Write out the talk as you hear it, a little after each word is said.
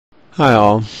Hi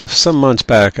all. Some months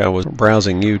back I was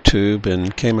browsing YouTube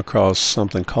and came across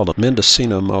something called a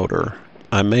Mendocino motor.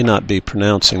 I may not be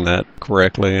pronouncing that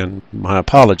correctly, and my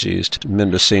apologies to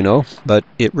Mendocino, but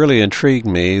it really intrigued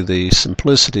me, the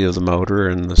simplicity of the motor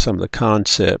and some of the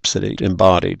concepts that it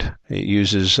embodied. It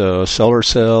uses solar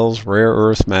cells, rare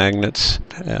earth magnets,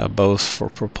 both for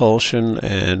propulsion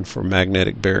and for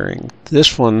magnetic bearing.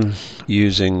 This one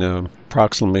using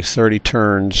approximately 30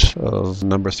 turns of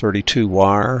number 32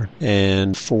 wire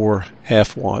and 4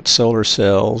 half-watt solar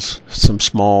cells, some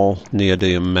small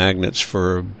neodymium magnets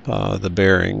for the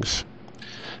bearings.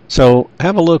 So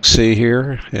have a look-see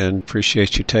here, and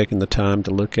appreciate you taking the time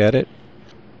to look at it.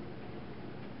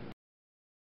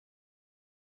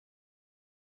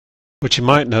 What you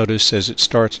might notice as it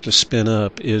starts to spin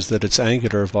up is that its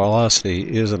angular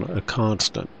velocity isn't a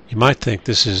constant. You might think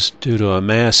this is due to a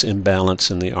mass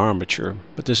imbalance in the armature,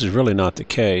 but this is really not the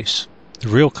case. The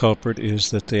real culprit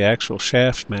is that the actual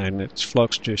shaft magnet's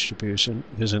flux distribution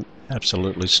isn't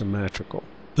absolutely symmetrical.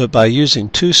 But by using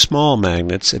two small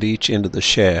magnets at each end of the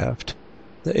shaft,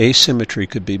 the asymmetry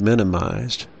could be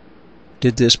minimized.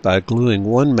 Did this by gluing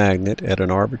one magnet at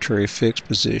an arbitrary fixed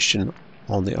position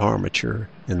on the armature,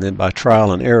 and then by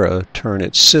trial and error turn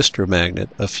its sister magnet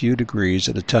a few degrees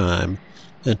at a time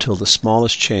until the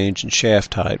smallest change in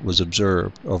shaft height was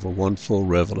observed over one full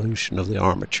revolution of the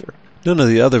armature. None of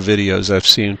the other videos I've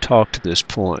seen talk to this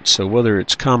point, so whether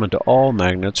it's common to all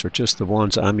magnets or just the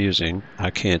ones I'm using, I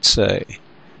can't say.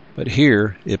 But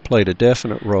here, it played a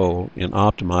definite role in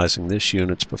optimizing this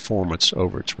unit's performance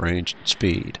over its range and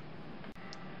speed.